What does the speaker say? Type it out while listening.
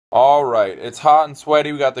Alright, it's hot and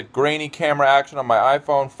sweaty. We got the grainy camera action on my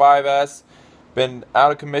iPhone 5S. Been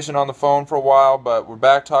out of commission on the phone for a while, but we're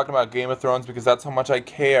back talking about Game of Thrones because that's how much I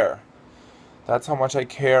care. That's how much I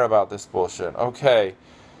care about this bullshit. Okay.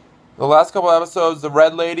 The last couple episodes, the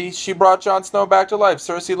Red Lady, she brought Jon Snow back to life.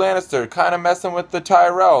 Cersei Lannister, kind of messing with the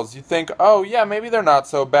Tyrells. You think, oh yeah, maybe they're not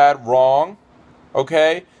so bad. Wrong.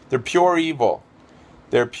 Okay? They're pure evil.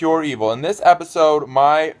 They're pure evil. In this episode,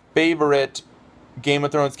 my favorite Game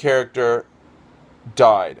of Thrones character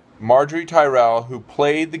died. Marjorie Tyrell, who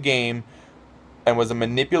played the game and was a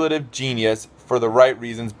manipulative genius for the right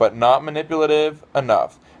reasons, but not manipulative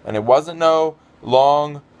enough. And it wasn't no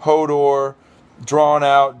long, Hodor, drawn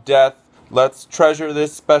out death. Let's treasure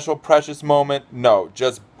this special, precious moment. No,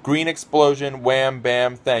 just green explosion, wham,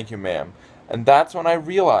 bam, thank you, ma'am. And that's when I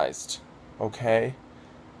realized, okay,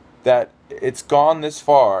 that it's gone this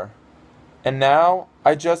far. And now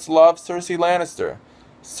I just love Cersei Lannister.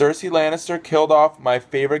 Cersei Lannister killed off my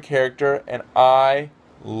favorite character, and I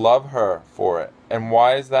love her for it. And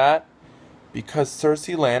why is that? Because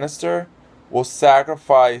Cersei Lannister will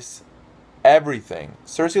sacrifice everything.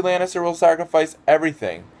 Cersei Lannister will sacrifice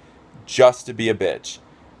everything just to be a bitch.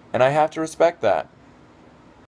 And I have to respect that.